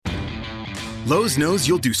Lowe's knows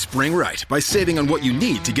you'll do spring right by saving on what you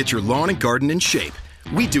need to get your lawn and garden in shape.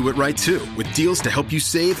 We do it right too, with deals to help you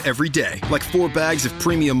save every day, like 4 bags of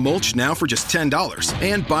premium mulch now for just $10.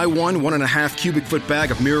 And buy 1.5 cubic foot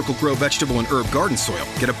bag of Miracle-Gro vegetable and herb garden soil.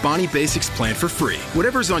 Get a Bonnie Basics plant for free.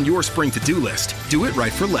 Whatever's on your spring to-do list, do it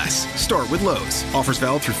right for less. Start with Lowe's. Offers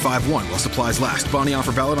valid through 5/1 while supplies last. Bonnie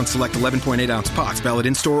offer valid on select 11.8-ounce pots. Valid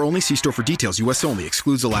in-store only. See store for details. U.S. only.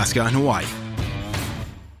 Excludes Alaska and Hawaii.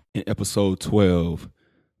 In episode 12,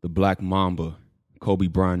 the Black Mamba, Kobe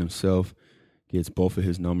Bryant himself, gets both of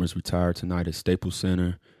his numbers retired tonight at Staples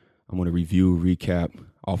Center. I'm going to review, recap,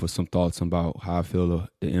 offer some thoughts about how I feel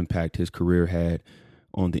the impact his career had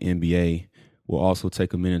on the NBA. We'll also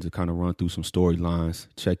take a minute to kind of run through some storylines,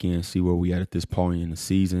 check in, see where we at this point in the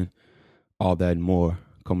season. All that and more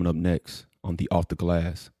coming up next on the Off the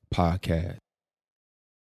Glass podcast.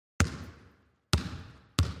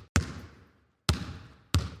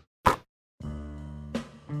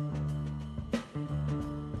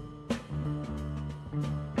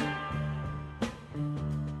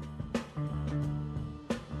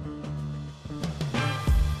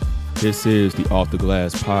 This is the Off the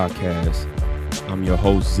Glass podcast. I'm your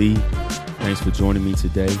host, Z. Thanks for joining me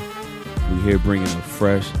today. We're here bringing a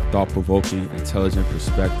fresh, thought-provoking, intelligent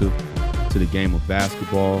perspective to the game of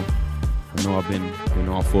basketball. I know I've been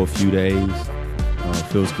off for a few days.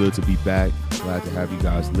 Feels good to be back. Glad to have you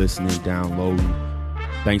guys listening, downloading.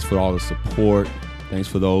 Thanks for all the support. Thanks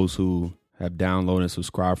for those who have downloaded and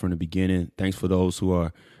subscribed from the beginning. Thanks for those who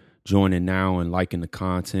are joining now and liking the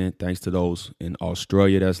content. Thanks to those in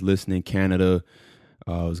Australia that's listening, Canada.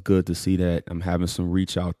 It's good to see that I'm having some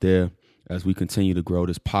reach out there as we continue to grow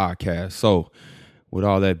this podcast. So with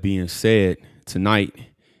all that being said, tonight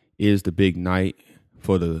is the big night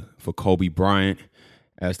for Kobe Bryant,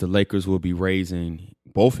 as the Lakers will be raising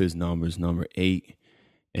both his numbers, number 8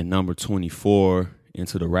 and number 24,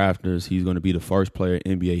 into the rafters. He's going to be the first player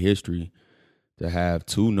in NBA history to have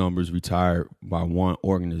 2 numbers retired by one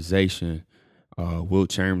organization. Wilt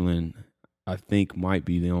Chamberlain, I think, might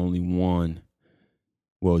be the only one.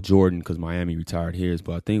 Well, Jordan, because Miami retired his,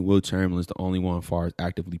 but I think Wilt Chamberlain is the only one as far as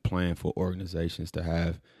actively playing for organizations to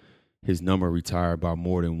have his number retired by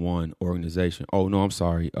more than one organization. Oh, no, I'm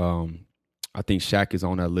sorry. I think Shaq is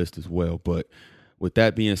on that list as well. But with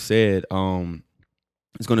that being said, it's going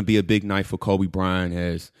to be a big night for Kobe Bryant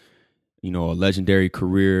as, you know, a legendary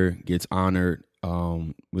career gets honored.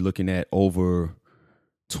 We're looking at over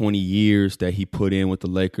 20 years that he put in with the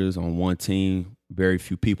Lakers on one team. Very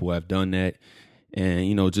few people have done that. And,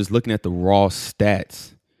 you know, just looking at the raw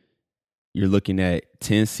stats, you're looking at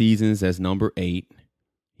 10 seasons as number 8.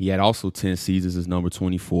 He had also 10 seasons as number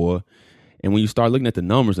 24. And when you start looking at the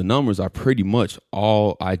numbers are pretty much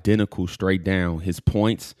all identical straight down. His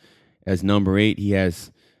points as number 8, he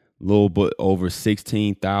has a little bit over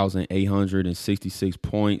 16,866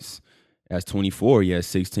 points. As 24, he has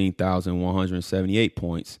 16,178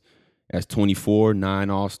 points. As 24, 9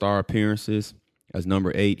 All-Star appearances. As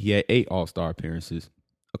number 8, he had 8 All-Star appearances.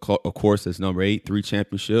 Of course, as number 8, 3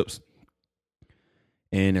 championships.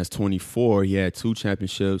 And as 24, he had 2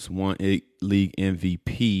 championships, 1 league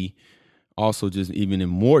MVP. Also, just even in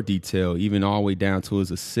more detail, even all the way down to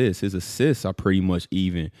his assists. His assists are pretty much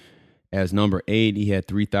even. As number 8, he had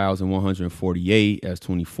 3,148. As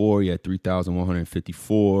 24, he had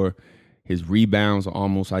 3,154. His rebounds are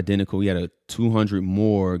almost identical. He had a 200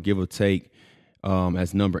 more, give or take,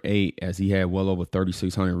 as number 8, as he had well over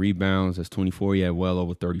 3,600 rebounds. As 24, he had well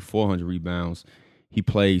over 3,400 rebounds. He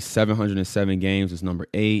played 707 games as number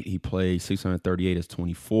 8. He played 638 as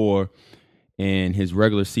 24. And his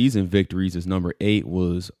regular season victories as number 8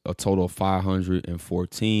 was a total of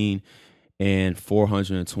 514 and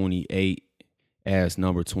 428 as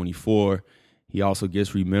number 24. He also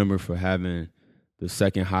gets remembered for having the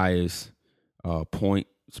second highest points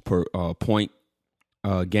per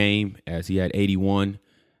game, as he had 81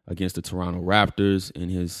 against the Toronto Raptors in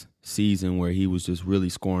his season, where he was just really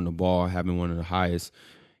scoring the ball, having one of the highest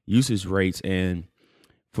usage rates. And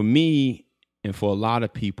for me, and for a lot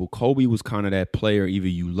of people, Kobe was kind of that player, either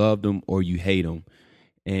you loved him or you hate him.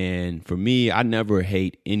 And for me, I never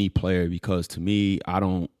hate any player, because to me, I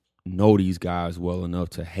don't know these guys well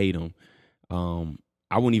enough to hate them.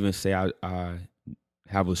 I wouldn't even say I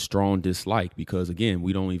have a strong dislike, because, again,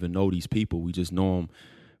 we don't even know these people. We just know them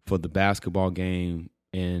for the basketball game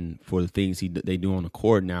and for the things they do on the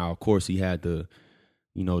court. Now, of course, he had the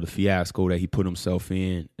fiasco that he put himself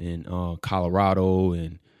in Colorado,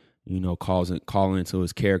 and, calling into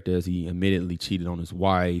his character as he admittedly cheated on his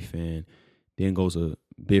wife, and then goes a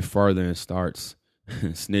bit further and starts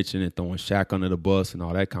snitching and throwing Shaq under the bus and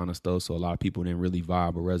all that kind of stuff. So a lot of people didn't really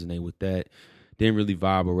vibe or resonate with that. Didn't really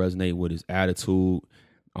vibe or resonate with his attitude.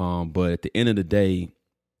 But at the end of the day,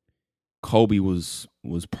 Kobe was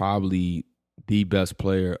probably the best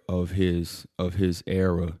player of his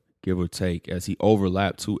era, give or take, as he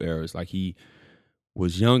overlapped two eras. Like, he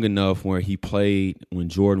was young enough where he played when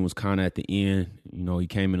Jordan was kind of at the end. You know, he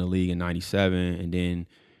came in the league in 97, and then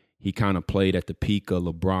he kind of played at the peak of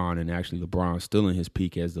LeBron, and actually LeBron's still in his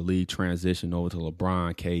peak as the league transitioned over to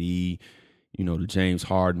LeBron, KD, you know, the James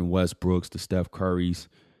Harden, Westbrooks, the Steph Currys,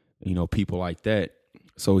 you know, people like that.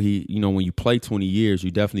 So he, you know, when you play 20 years,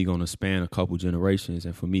 you're definitely going to span a couple generations.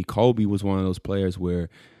 And for me, Kobe was one of those players where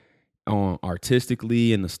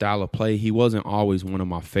artistically and the style of play, he wasn't always one of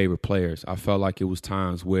my favorite players. I felt like it was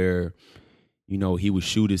times where, you know, he would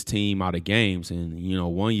shoot his team out of games. And, you know,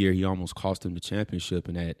 one year he almost cost him the championship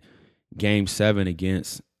in that Game 7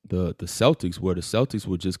 against the Celtics, where the Celtics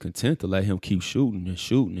were just content to let him keep shooting and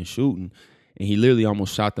shooting and shooting. And he literally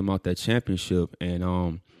almost shot them out that championship.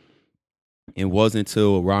 And it wasn't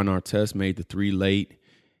until Ron Artest made the three late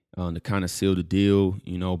to kind of seal the deal,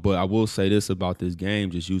 you know. But I will say this about this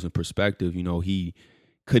game, just using perspective, you know, he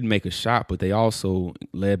couldn't make a shot, but they also,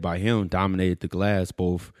 led by him, dominated the glass,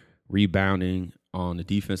 both rebounding on the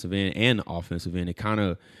defensive end and the offensive end. It kind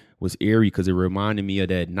of was eerie because it reminded me of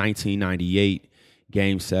that 1998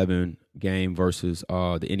 Game 7 game versus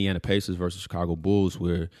the Indiana Pacers versus Chicago Bulls,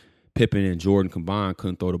 where Pippen and Jordan combined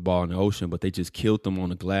couldn't throw the ball in the ocean, but they just killed them on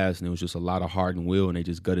the glass, and it was just a lot of heart and will, and they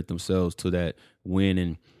just gutted themselves to that win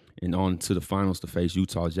and on to the finals to face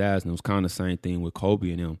Utah Jazz. And it was kind of the same thing with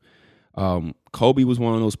Kobe and him. Kobe was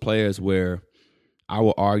one of those players where I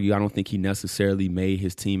will argue I don't think he necessarily made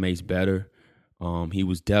his teammates better. He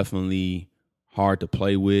was definitely hard to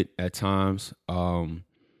play with at times.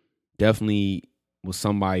 Definitely was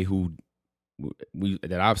somebody who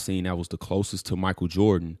that I've seen that was the closest to Michael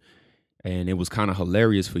Jordan. And it was kind of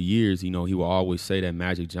hilarious for years. You know, he would always say that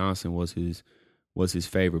Magic Johnson was his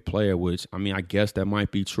favorite player, which, I mean, I guess that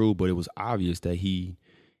might be true, but it was obvious that he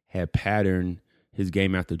had patterned his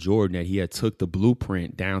game after Jordan, that he had took the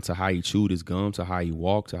blueprint down to how he chewed his gum, to how he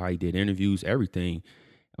walked, to how he did interviews, everything.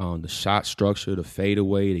 The shot structure, the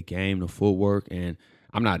fadeaway, the game, the footwork. And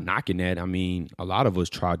I'm not knocking that. I mean, a lot of us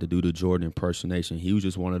tried to do the Jordan impersonation. He was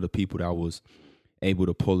just one of the people that was able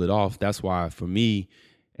to pull it off. That's why, for me,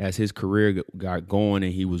 as his career got going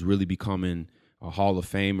and he was really becoming a Hall of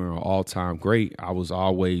Famer or all-time great, I was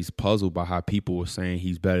always puzzled by how people were saying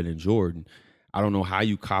he's better than Jordan. I don't know how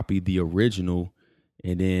you copy the original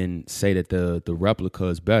and then say that the replica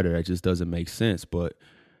is better. That just doesn't make sense. But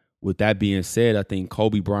with that being said, I think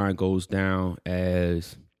Kobe Bryant goes down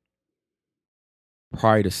as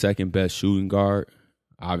probably the second best shooting guard.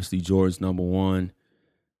 Obviously, Jordan's number one.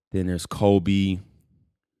 Then there's Kobe.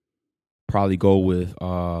 Probably go with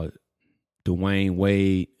Dwayne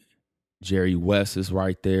Wade. Jerry West is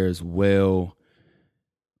right there as well.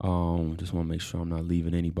 Just want to make sure I'm not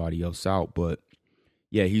leaving anybody else out. But,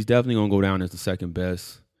 yeah, he's definitely going to go down as the second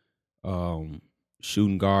best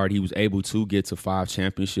shooting guard. He was able to get to 5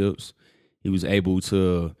 championships. He was able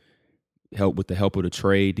to help with the help of the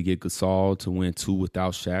trade to get Gasol to win 2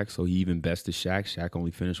 without Shaq. So he even bested Shaq. Shaq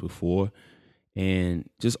only finished with 4. And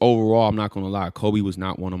just overall, I'm not going to lie, Kobe was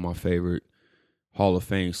not one of my favorite Hall of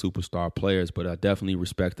Fame superstar players, but I definitely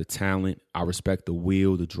respect the talent. I respect the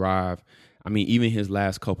will, the drive. I mean, even his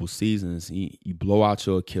last couple seasons, you blow out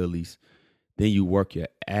your Achilles, then you work your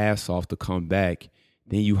ass off to come back,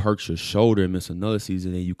 then you hurt your shoulder and miss another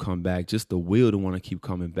season, then you come back. Just the will to want to keep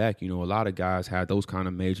coming back. You know, a lot of guys had those kind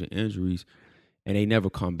of major injuries, and they never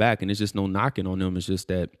come back, and it's just no knocking on them. It's just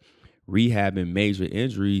that rehabbing major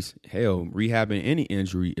injuries, hell, rehabbing any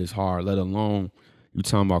injury is hard, let alone you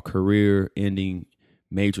talking about career-ending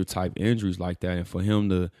major type injuries like that. And for him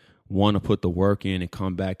to want to put the work in and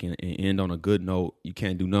come back and end on a good note, you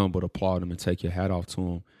can't do nothing but applaud him and take your hat off to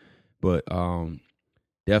him. But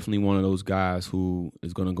definitely one of those guys who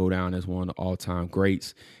is going to go down as one of the all-time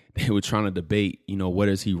greats. They were trying to debate, you know, where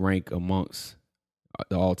does he rank amongst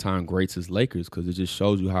the all-time greats as Lakers, because it just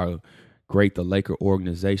shows you how great the Laker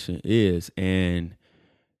organization is. And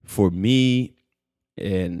for me,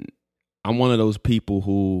 and I'm one of those people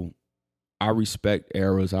who I respect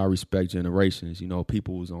eras, I respect generations. You know,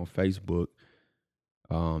 people was on Facebook.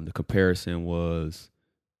 The comparison was,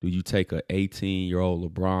 do you take a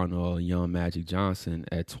 18-year-old LeBron or a young Magic Johnson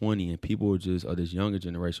at 20? And people were just, or this younger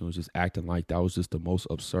generation was just acting like that was just the most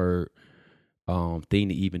absurd thing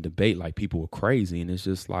to even debate. Like, people were crazy. And it's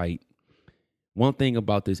just like, one thing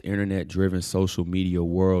about this internet-driven social media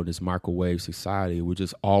world, this microwave society, we're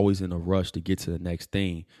just always in a rush to get to the next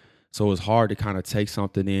thing. So it's hard to kind of take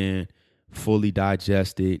something in, fully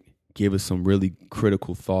digest it, give it some really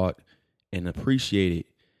critical thought, and appreciate it.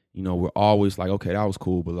 We're always like, okay, that was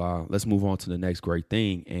cool, but let's move on to the next great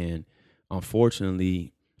thing. And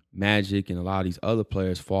unfortunately, Magic and a lot of these other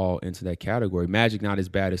players fall into that category. Magic not as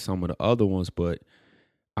bad as some of the other ones, but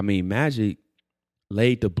I mean, Magic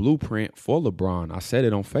laid the blueprint for LeBron. I said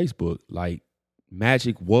it on Facebook. Like,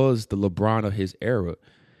 Magic was the LeBron of his era.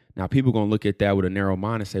 Now, people going to look at that with a narrow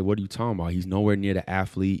mind and say, what are you talking about? He's nowhere near the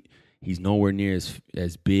athlete. He's nowhere near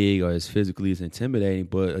as big or as physically as intimidating.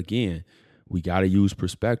 But again, we got to use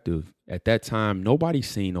perspective. At that time, nobody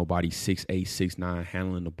seen nobody 6'8", 6'9",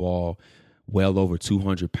 handling the ball, well over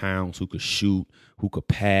 200 pounds, who could shoot, who could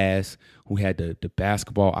pass, who had the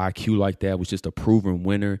basketball IQ like that, was just a proven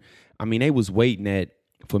winner. I mean, they was waiting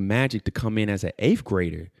for Magic to come in as an 8th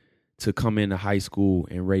grader to come into high school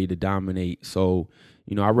and ready to dominate. So,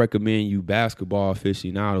 I recommend you basketball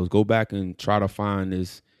aficionados, go back and try to find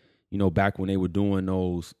this, back when they were doing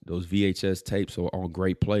those VHS tapes on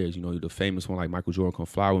great players, the famous one like Michael Jordan, Come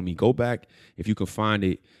Fly With Me. Go back if you can find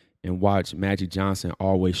it and watch Magic Johnson,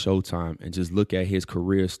 Always Showtime, and just look at his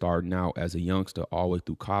career starting out as a youngster all the way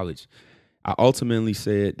through college. I ultimately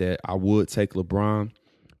said that I would take LeBron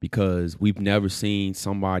because we've never seen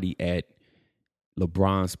somebody at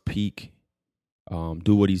LeBron's peak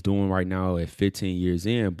do what he's doing right now at 15 years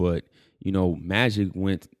in. But, Magic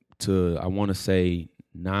went to, I want to say,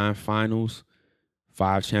 9 finals,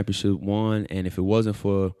 5 championship won. And if it wasn't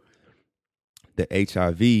for the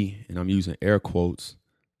HIV, and I'm using air quotes,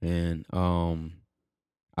 and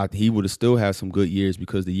he would have still had some good years,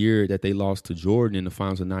 because the year that they lost to Jordan in the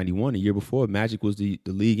finals of 91, the year before, Magic was the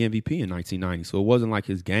league MVP in 1990. So it wasn't like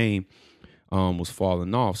his game was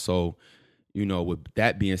falling off. So, with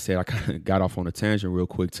that being said, I kind of got off on a tangent real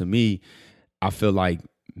quick. To me, I feel like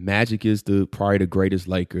Magic is probably the greatest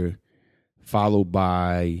Laker, followed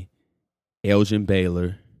by Elgin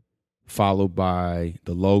Baylor, followed by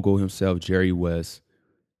the logo himself, Jerry West,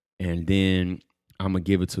 and then I'm going to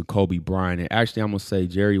give it to Kobe Bryant. And actually, I'm going to say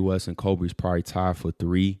Jerry West and Kobe is probably tied for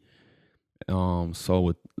 3. So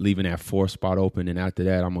with leaving that 4th spot open, and after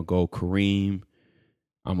that, I'm going to go Kareem,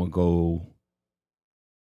 I'm going to go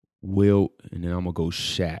Wilt, and then I'm going to go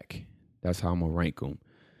Shaq. That's how I'm going to rank them.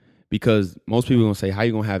 Because most people are going to say, how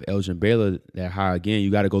you going to have Elgin Baylor that high? Again,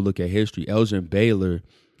 you got to go look at history. Elgin Baylor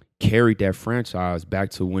carried that franchise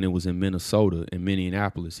back to when it was in Minnesota and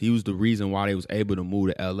Minneapolis. He was the reason why they was able to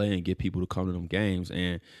move to LA and get people to come to them games.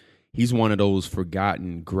 And he's one of those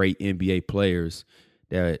forgotten great NBA players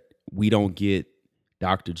that we don't get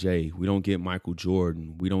Dr. J, we don't get Michael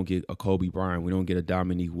Jordan, we don't get a Kobe Bryant, we don't get a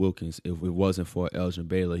Dominique Wilkins if it wasn't for Elgin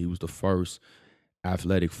Baylor. He was the first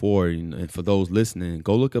athletic forward. And for those listening,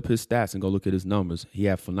 go look up his stats and go look at his numbers. He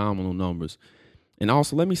had phenomenal numbers. And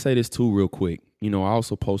also, let me say this too real quick. I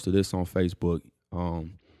also posted this on Facebook.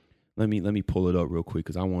 Let me pull it up real quick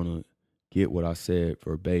because I want to get what I said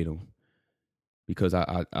verbatim. Because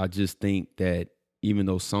I just think that even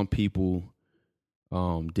though some people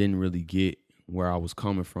didn't really get where I was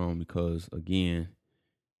coming from, because again,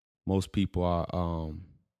 most people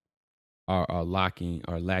are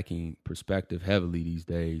lacking perspective heavily these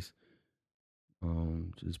days.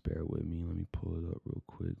 Just bear with me. Let me pull it up real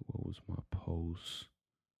quick. What was my post?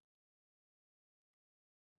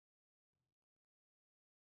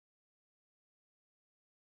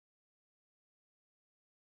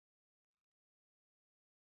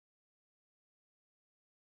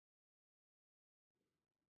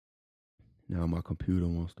 Now my computer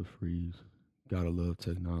wants to freeze. Gotta love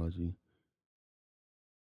technology.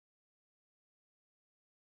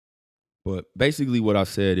 But basically what I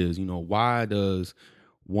said is, why does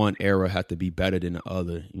one era have to be better than the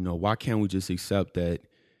other? Why can't we just accept that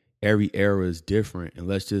every era is different, and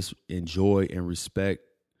let's just enjoy and respect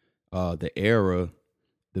the era,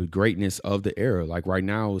 the greatness of the era? Like right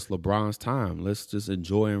now, it's LeBron's time. Let's just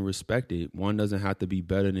enjoy and respect it. One doesn't have to be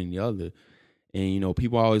better than the other. And,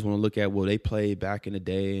 people always want to look at, well, they played back in the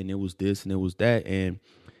day and it was this and it was that. And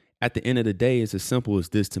at the end of the day, it's as simple as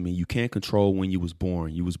this to me. You can't control when you was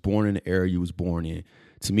born. You was born in the era you was born in.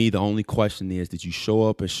 To me, the only question is, did you show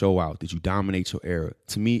up and show out? Did you dominate your era?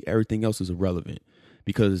 To me, everything else is irrelevant,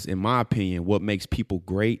 because in my opinion, what makes people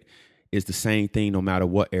great is the same thing no matter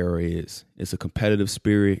what era it is. It's a competitive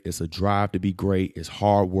spirit. It's a drive to be great. It's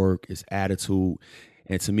hard work. It's attitude.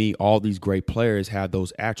 And to me, all these great players have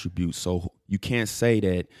those attributes. So you can't say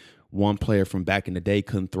that one player from back in the day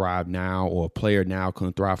couldn't thrive now, or a player now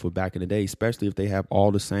couldn't thrive for back in the day, especially if they have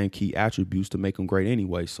all the same key attributes to make them great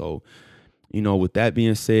anyway. So, with that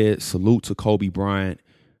being said, salute to Kobe Bryant.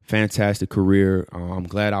 fantastic career. I'm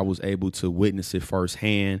glad I was able to witness it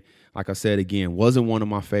firsthand. Like I said, again, wasn't one of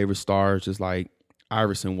my favorite stars, just like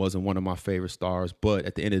Iverson wasn't one of my favorite stars. But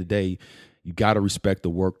at the end of the day, you got to respect the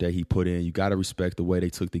work that he put in. You got to respect the way they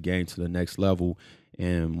took the game to the next level.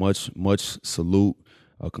 And much salute,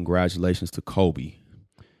 congratulations to Kobe.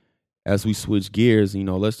 As we switch gears,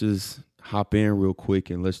 let's just hop in real quick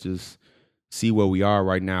and let's just see where we are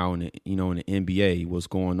right now in the NBA, what's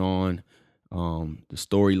going on. The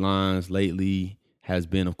storylines lately has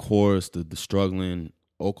been, of course, the struggling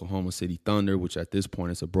Oklahoma City Thunder, which at this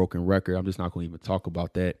point is a broken record. I'm just not going to even talk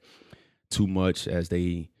about that too much, as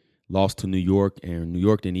they lost to New York, and New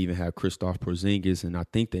York didn't even have Kristaps Porzingis, and I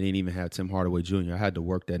think they didn't even have Tim Hardaway Jr. I had to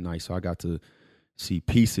work that night, so I got to see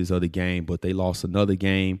pieces of the game, but they lost another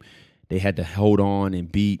game. They had to hold on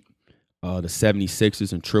and beat the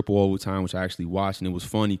 76ers in triple overtime, which I actually watched, and it was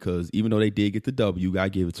funny because even though they did get the W, I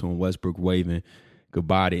give it to them, Westbrook waving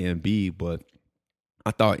goodbye to Embiid, but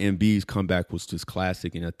I thought Embiid's comeback was just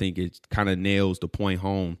classic, and I think it kind of nails the point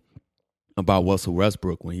home about Russell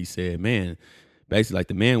Westbrook when he said, man, basically, like,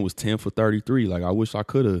 the man was 10 for 33. Like, I wish I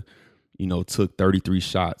could have, took 33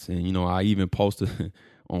 shots. And, I even posted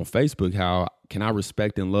on Facebook how can I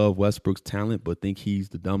respect and love Westbrook's talent but think he's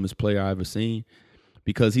the dumbest player I've ever seen?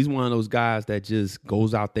 Because he's one of those guys that just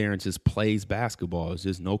goes out there and just plays basketball. It's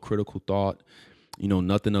just no critical thought,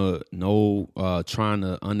 nothing trying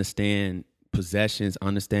to understand possessions,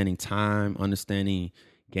 understanding time, understanding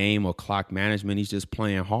game or clock management. He's just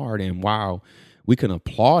playing hard. And while we can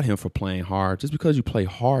applaud him for playing hard, just because you play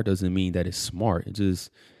hard doesn't mean that it's smart.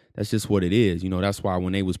 That's just what it is. That's why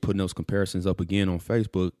when they was putting those comparisons up again on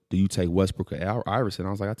Facebook, do you take Westbrook or Iverson? I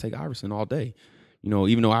was like, I take Iverson all day.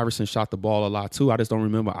 Even though Iverson shot the ball a lot too, I just don't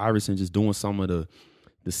remember Iverson just doing some of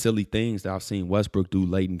the silly things that I've seen Westbrook do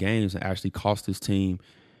late in games and actually cost his team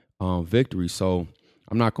victory. So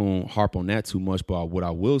I'm not going to harp on that too much, but what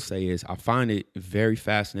I will say is I find it very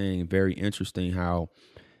fascinating and very interesting how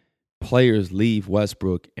players leave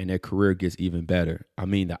Westbrook and their career gets even better. I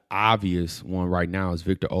mean, the obvious one right now is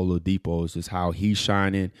Victor Oladipo. Is just how he's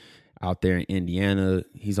shining out there in Indiana.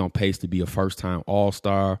 He's on pace to be a first-time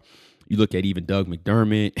All-Star. You look at even Doug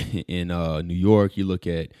McDermott in New York. You look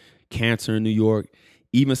at Cantor in New York.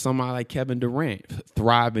 Even somebody like Kevin Durant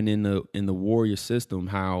thriving in the Warrior system,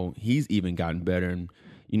 how he's even gotten better. And,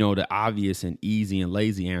 the obvious and easy and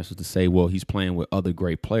lazy answer to say, well, he's playing with other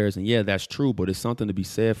great players. And, yeah, that's true, but it's something to be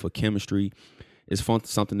said for chemistry. It's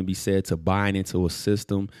something to be said to buying into a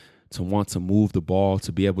system, to want to move the ball,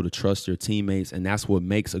 to be able to trust your teammates. And that's what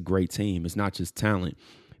makes a great team. It's not just talent.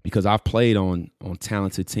 Because I've played on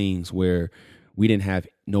talented teams where we didn't have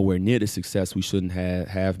nowhere near the success we shouldn't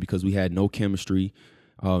have because we had no chemistry,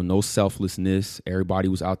 no selflessness. Everybody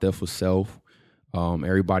was out there for self.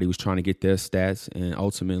 Everybody was trying to get their stats, and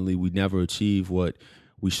ultimately we never achieved what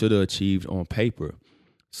we should have achieved on paper.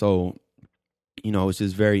 So, it's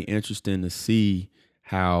just very interesting to see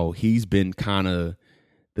how he's been kind of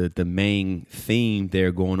the main theme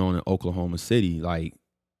there going on in Oklahoma City. Like,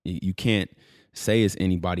 you can't say it's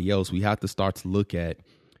anybody else. We have to start to look at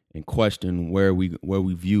and question where we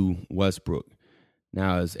view Westbrook.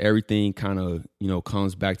 Now, as everything kind of,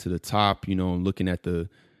 comes back to the top, looking at the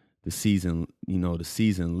season, the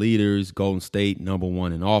season leaders, Golden State, number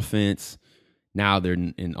one in offense. Now they're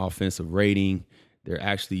in offensive rating.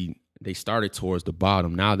 They started towards the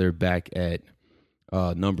bottom. Now they're back at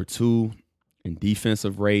number two in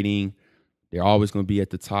defensive rating. They're always going to be at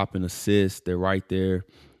the top in assists. They're right there.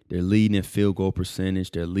 They're leading in field goal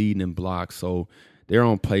percentage. They're leading in blocks. So they're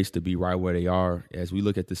on pace to be right where they are. As we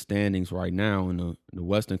look at the standings right now in the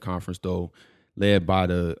Western Conference, though, led by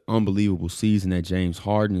the unbelievable season that James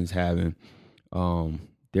Harden is having,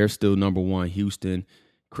 they're still number one. Houston,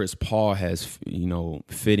 Chris Paul has, fit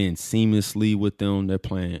in seamlessly with them. They're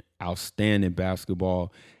playing outstanding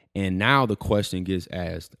basketball. And now the question gets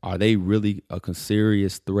asked, are they really a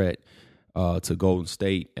serious threat to Golden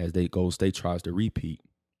State as Golden State tries to repeat?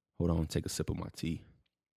 Hold on, take a sip of my tea.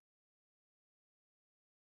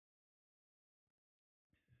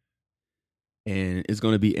 And it's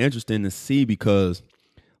going to be interesting to see because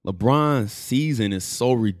LeBron's season is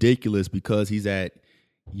so ridiculous because he's at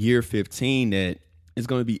year 15 that it's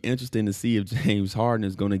going to be interesting to see if James Harden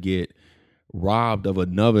is going to get robbed of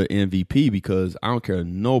another MVP because I don't care what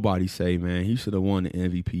nobody say, man, he should have won the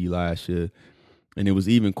MVP last year. And it was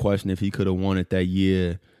even questioned if he could have won it that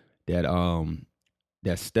year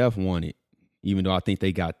that Steph won it, even though I think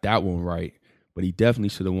they got that one right. But he definitely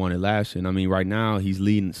should have won it last year. And I mean, right now he's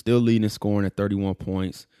still leading in scoring at 31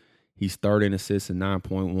 points. He's third in assists at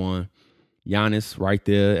 9.1. Giannis right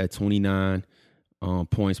there at 29.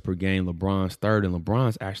 points per game. LeBron's third, and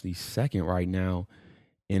LeBron's actually second right now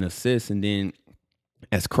in assists. And then,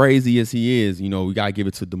 as crazy as he is, we got to give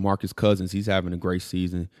it to DeMarcus Cousins. He's having a great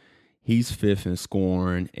season. He's fifth in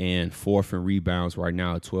scoring and fourth in rebounds right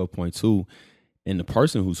now at 12.2. And the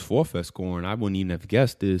person who's fourth at scoring, I wouldn't even have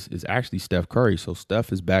guessed this, is actually Steph Curry. So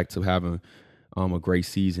Steph is back to having a great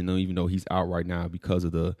season, even though he's out right now because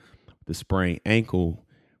of the sprained ankle.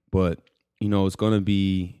 But, it's going to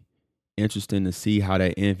be interesting to see how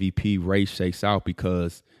that MVP race shakes out,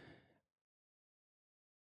 because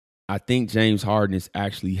I think James Harden is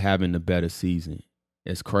actually having the better season.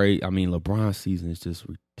 It's crazy. I mean, LeBron's season is just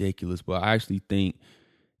ridiculous, but I actually think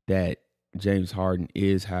that James Harden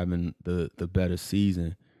is having the better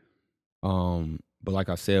season. But like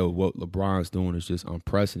I said, what LeBron's doing is just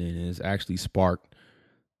unprecedented, and it's actually sparked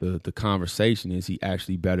the conversation. Is he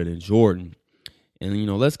actually better than Jordan? And,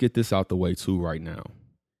 let's get this out the way too right now.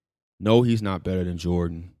 No, he's not better than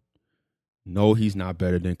Jordan. No, he's not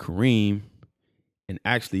better than Kareem. And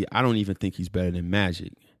actually, I don't even think he's better than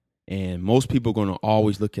Magic. And most people are going to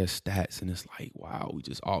always look at stats, and it's like, wow, we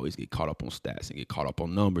just always get caught up on stats and get caught up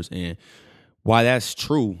on numbers. And while that's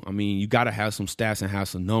true, I mean, you got to have some stats and have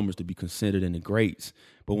some numbers to be considered in the greats.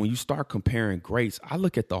 But when you start comparing greats, I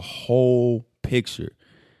look at the whole picture.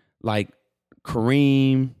 Like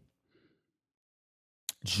Kareem,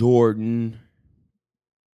 Jordan,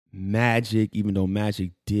 Magic, even though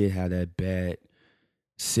Magic did have that bad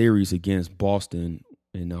series against Boston,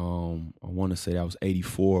 and I want to say that was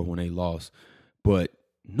 84 when they lost, but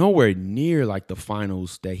nowhere near like the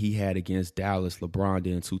finals that he had against Dallas, LeBron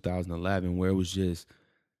did in 2011, where it was just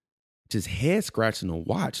head scratching to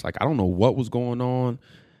watch. Like, I don't know what was going on.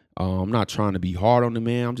 I'm not trying to be hard on the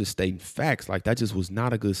man. I'm just stating facts. Like, that just was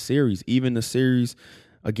not a good series. Even the series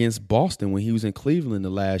against Boston when he was in Cleveland the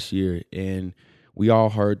last year, and we all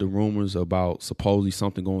heard the rumors about supposedly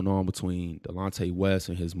something going on between Delonte West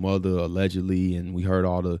and his mother, allegedly, and we heard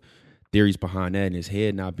all the theories behind that and his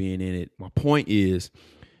head not being in it. My point is,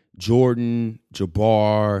 Jordan,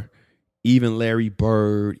 Jabbar, even Larry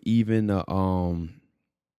Bird, even Akeem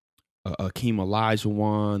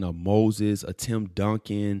Olajuwon, a Moses, a Tim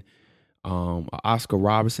Duncan, Oscar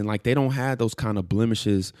Robertson, like, they don't have those kind of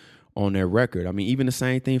blemishes on their record. I mean, even the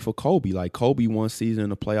same thing for Kobe. Like, Kobe one season in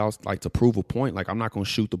the playoffs, like, to prove a point, like, I'm not going to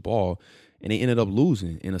shoot the ball. And they ended up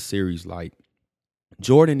losing in a series. Like,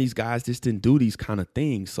 Jordan, these guys just didn't do these kind of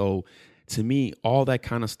things. So, to me, all that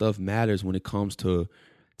kind of stuff matters when it comes to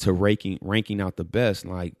ranking out the best.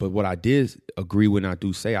 Like, but what I did agree with, and I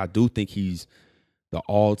do say, I do think he's the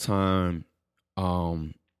all-time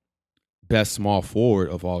best small forward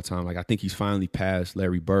of all time. Like, I think he's finally passed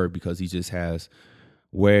Larry Bird because he just has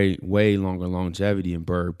way longer longevity in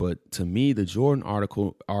Bird. But to me, the Jordan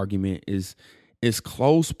argument is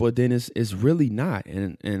close, but then it's really not.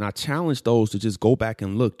 And I challenge those to just go back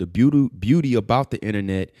and look. The beauty about the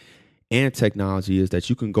internet and technology is that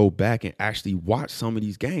you can go back and actually watch some of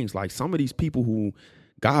these games. Like, some of these people who,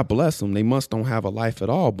 God bless them, they must don't have a life at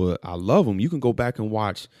all, but I love them. You can go back and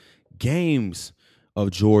watch games of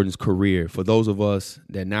Jordan's career. For those of us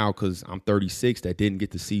that now, because I'm 36, that didn't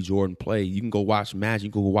get to see Jordan play, you can go watch Magic,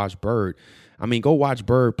 you can go watch Bird. I mean, go watch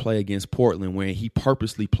Bird play against Portland, where he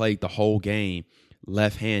purposely played the whole game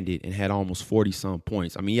left-handed and had almost 40-some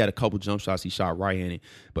points. I mean, he had a couple jump shots he shot right-handed,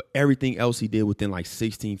 but everything else he did within like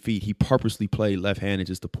 16 feet, he purposely played left-handed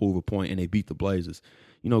just to prove a point, and they beat the Blazers.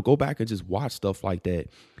 Go back and just watch stuff like that.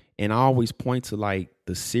 And I always point to like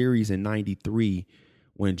the series in 93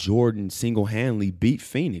 when Jordan single-handedly beat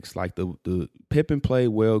Phoenix. Like, the Pippen played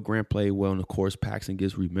well, Grant played well, and of course Paxson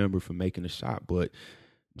gets remembered for making a shot. But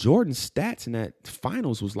Jordan's stats in that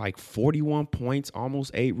finals was like 41 points,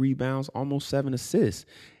 almost 8 rebounds, almost 7 assists.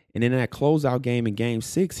 And in that closeout game in Game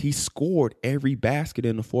 6, he scored every basket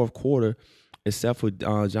in the fourth quarter except for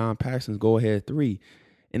John Paxson's go-ahead 3.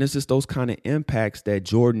 And it's just those kind of impacts that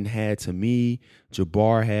Jordan had to me,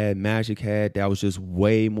 Jabbar had, Magic had, that was just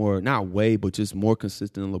way more, not way, but just more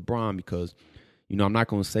consistent than LeBron, because, I'm not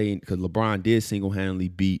going to say, because LeBron did single-handedly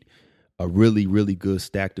beat a really, really good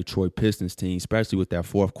stacked Detroit Pistons team, especially with that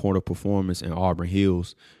fourth quarter performance in Auburn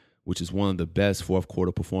Hills, which is one of the best fourth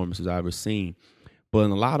quarter performances I've ever seen. But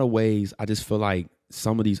in a lot of ways, I just feel like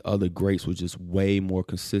some of these other greats were just way more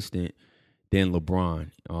consistent than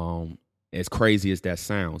LeBron. As crazy as that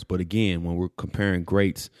sounds. But again, when we're comparing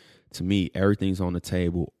greats, to me, everything's on the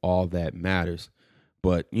table. All that matters.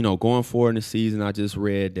 But, going forward in the season, I just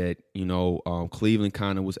read that, Cleveland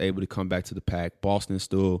kind of was able to come back to the pack. Boston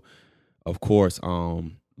still, of course,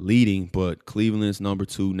 leading, but Cleveland's number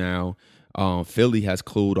 2 now. Philly has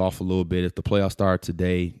cooled off a little bit. If the playoffs start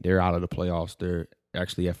today, they're out of the playoffs. They're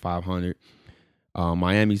actually at 500.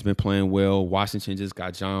 Miami's been playing well. Washington just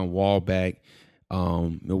got John Wall back.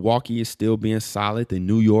 Milwaukee is still being solid. The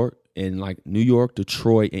New York,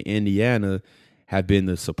 Detroit, and Indiana have been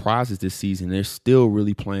the surprises this season. They're still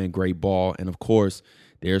really playing great ball. And, of course,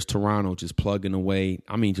 there's Toronto just plugging away.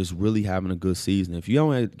 I mean, just really having a good season. If you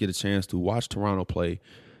don't get a chance to watch Toronto play,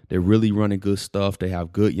 they're really running good stuff. They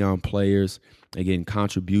have good young players. They're getting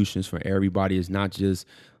contributions from everybody. It's not just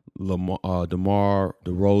DeMar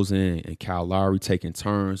DeRozan and Kyle Lowry taking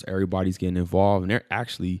turns. Everybody's getting involved. And they're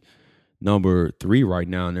actually number 3 right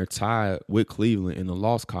now, and they're tied with Cleveland in the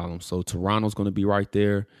loss column. So Toronto's going to be right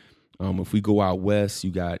there. If we go out west, you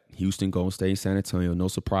got Houston, Golden State, San Antonio. No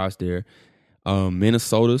surprise there.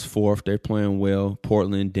 Minnesota's 4th. They're playing well.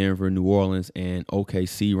 Portland, Denver, New Orleans, and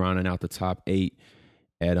OKC rounding out the top 8.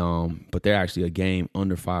 But they're actually a game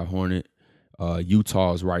under 500.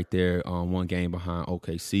 Utah's right there, 1 game behind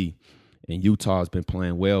OKC. And Utah's been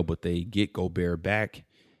playing well, but they get Gobert back,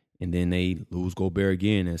 and then they lose Gobert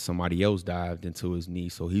again, and somebody else dived into his knee,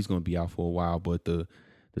 so he's going to be out for a while. But the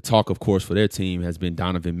talk, of course, for their team has been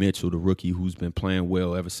Donovan Mitchell, the rookie who's been playing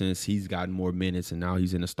well ever since he's gotten more minutes, and now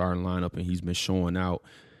he's in the starting lineup, and he's been showing out,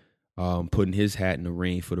 putting his hat in the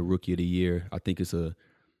ring for the Rookie of the Year. I think it's a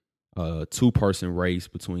 2-person race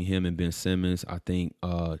between him and Ben Simmons. I think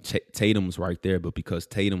Tatum's right there, but because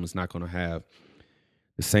Tatum is not going to have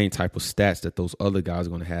the same type of stats that those other guys are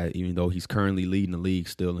going to have, even though he's currently leading the league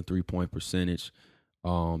still in 3-point percentage.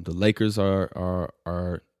 The Lakers are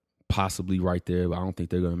possibly right there, but I don't think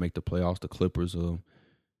they're going to make the playoffs. The Clippers are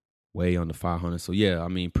way under 500. So, yeah, I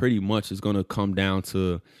mean, pretty much it's going to come down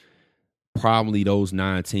to probably those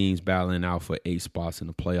 9 teams battling out for 8 spots in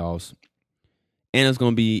the playoffs. And it's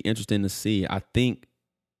going to be interesting to see. I think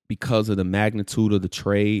because of the magnitude of the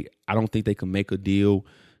trade, I don't think they can make a deal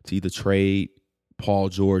to either trade Paul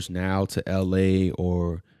George now to L.A.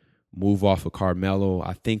 or move off of Carmelo.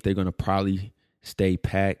 I think they're going to probably stay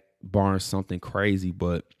pat, barring something crazy.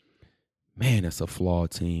 But, man, that's a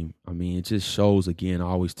flawed team. I mean, it just shows, again, I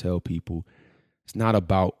always tell people, it's not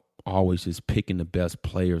about always just picking the best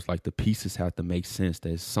players. Like, the pieces have to make sense.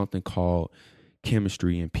 There's something called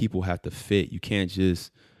chemistry, and people have to fit. You can't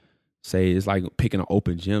just say it's like picking an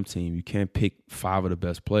open gym team. You can't pick 5 of the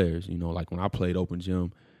best players. You know, like when I played open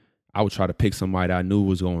gym, I would try to pick somebody that I knew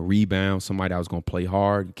was going to rebound, somebody that was going to play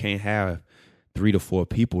hard. You can't have 3 to 4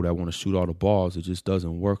 people that want to shoot all the balls. It just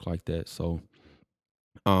doesn't work like that. So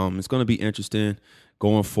it's going to be interesting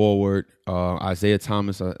going forward. Isaiah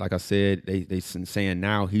Thomas, like I said, they saying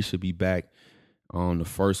now he should be back on the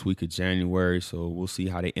first week of January. So we'll see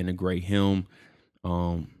how they integrate him.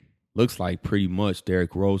 Looks like pretty much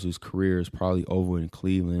Derrick Rose's career is probably over in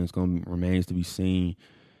Cleveland. It's going to remains to be seen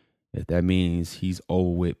if that means he's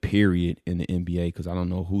over with, period, in the NBA, because I don't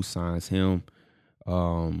know who signs him.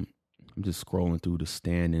 I'm just scrolling through the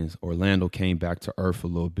standings. Orlando came back to earth a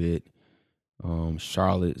little bit.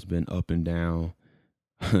 Charlotte's been up and down.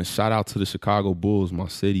 Shout out to the Chicago Bulls, my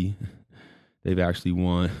city. They've actually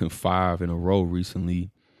won 5 in a row recently.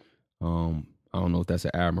 I don't know if that's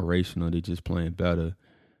an admiration or they're just playing better.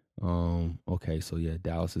 Okay, so yeah,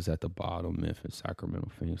 Dallas is at the bottom, Memphis, Sacramento,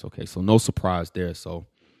 Phoenix. Okay, so no surprise there. So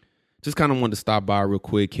just kind of wanted to stop by real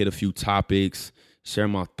quick, hit a few topics, share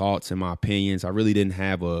my thoughts and my opinions. I really didn't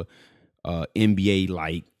have a NBA,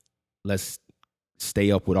 like, let's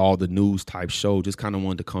stay up with all the news type show. Just kind of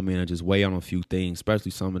wanted to come in and just weigh on a few things, especially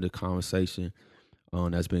some of the conversation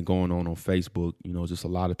that's been going on Facebook. You know, just a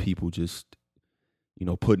lot of people just, you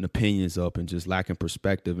know, putting opinions up and just lacking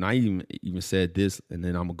perspective. And I even said this, and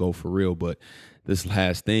then I'm going to go for real. But this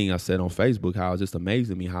last thing I said on Facebook, how it just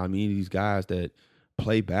amazing me how many of these guys that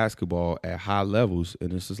play basketball at high levels,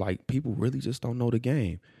 and it's just like people really just don't know the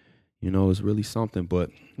game. You know, it's really something. But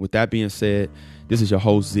with that being said, this is your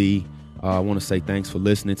host, Z. I want to say thanks for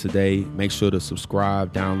listening today. Make sure to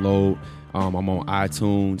subscribe, download. I'm on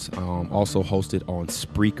iTunes, also hosted on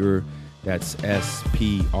Spreaker. That's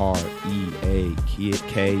Spreaker.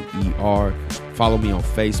 Follow me on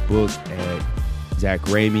Facebook at Zach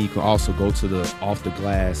Ramey. You can also go to the Off the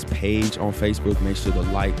Glass page on Facebook. Make sure to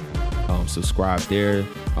like, subscribe there. You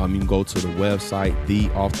can go to the website,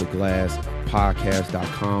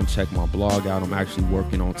 theofftheglasspodcast.com. Check my blog out. I'm actually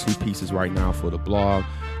working on 2 pieces right now for the blog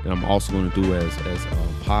that I'm also going to do as a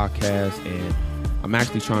podcast. And I'm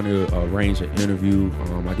actually trying to arrange an interview.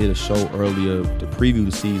 I did a show earlier to preview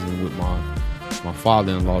the season with my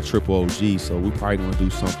father-in-law, Triple OG. So we're probably going to do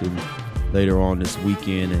something later on this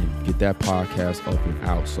weekend and get that podcast up and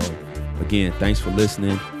out. So again, thanks for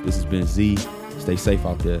listening. This has been Z. Stay safe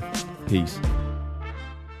out there. Peace.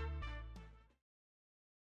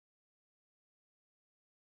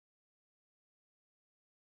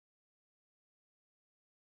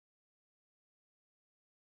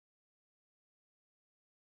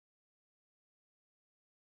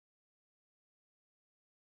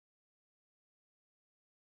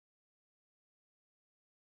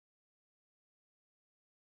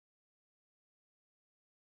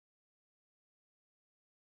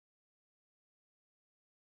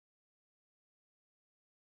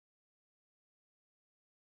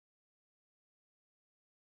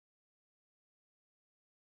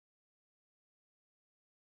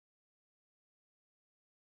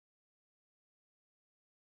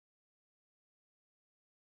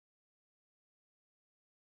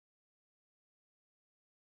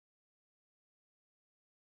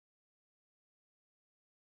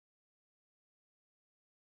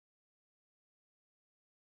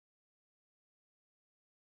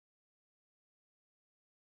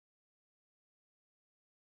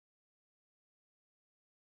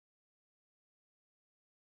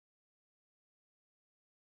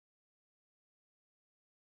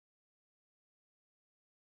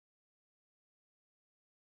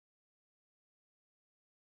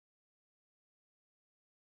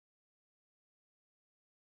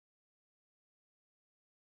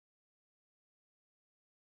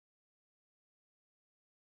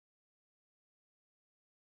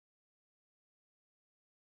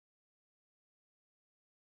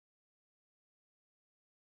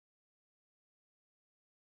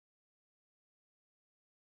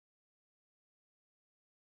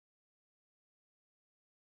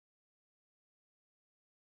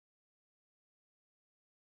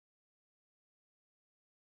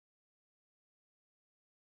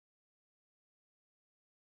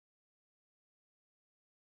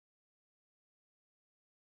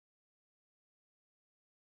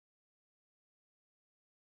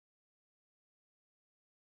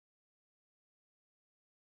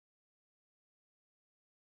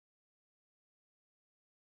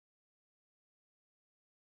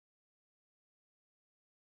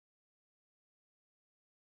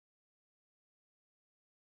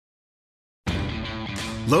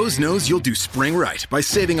 Lowe's knows you'll do spring right by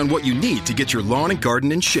saving on what you need to get your lawn and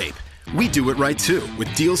garden in shape. We do it right too,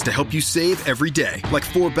 with deals to help you save every day, like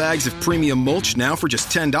 4 bags of premium mulch now for just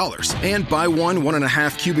 $10. And buy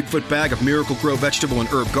 1.5 cubic foot bag of Miracle-Gro vegetable and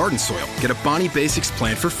herb garden soil. Get a Bonnie Basics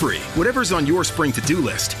plant for free. Whatever's on your spring to-do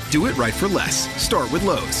list, do it right for less. Start with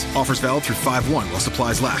Lowe's. Offers valid through 5/1 while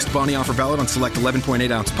supplies last. Bonnie offer valid on select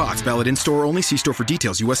 11.8-ounce pots. Valid in-store only. See store for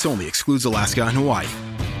details. U.S. only. Excludes Alaska and Hawaii.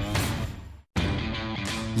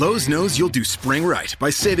 Lowe's knows you'll do spring right by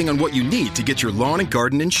saving on what you need to get your lawn and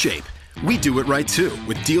garden in shape. We do it right too,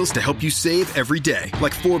 with deals to help you save every day,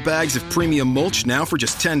 like 4 bags of premium mulch now for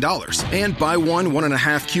just $10. And buy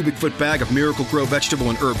 1.5 cubic foot bag of Miracle-Gro vegetable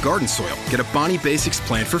and herb garden soil. Get a Bonnie Basics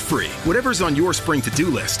plant for free. Whatever's on your spring to-do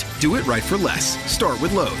list, do it right for less. Start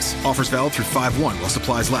with Lowe's. Offers valid through 5/1 while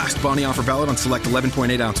supplies last. Bonnie offer valid on select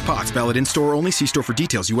 11.8-ounce pots. Valid in-store only. See store for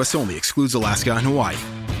details. U.S. only. Excludes Alaska and Hawaii.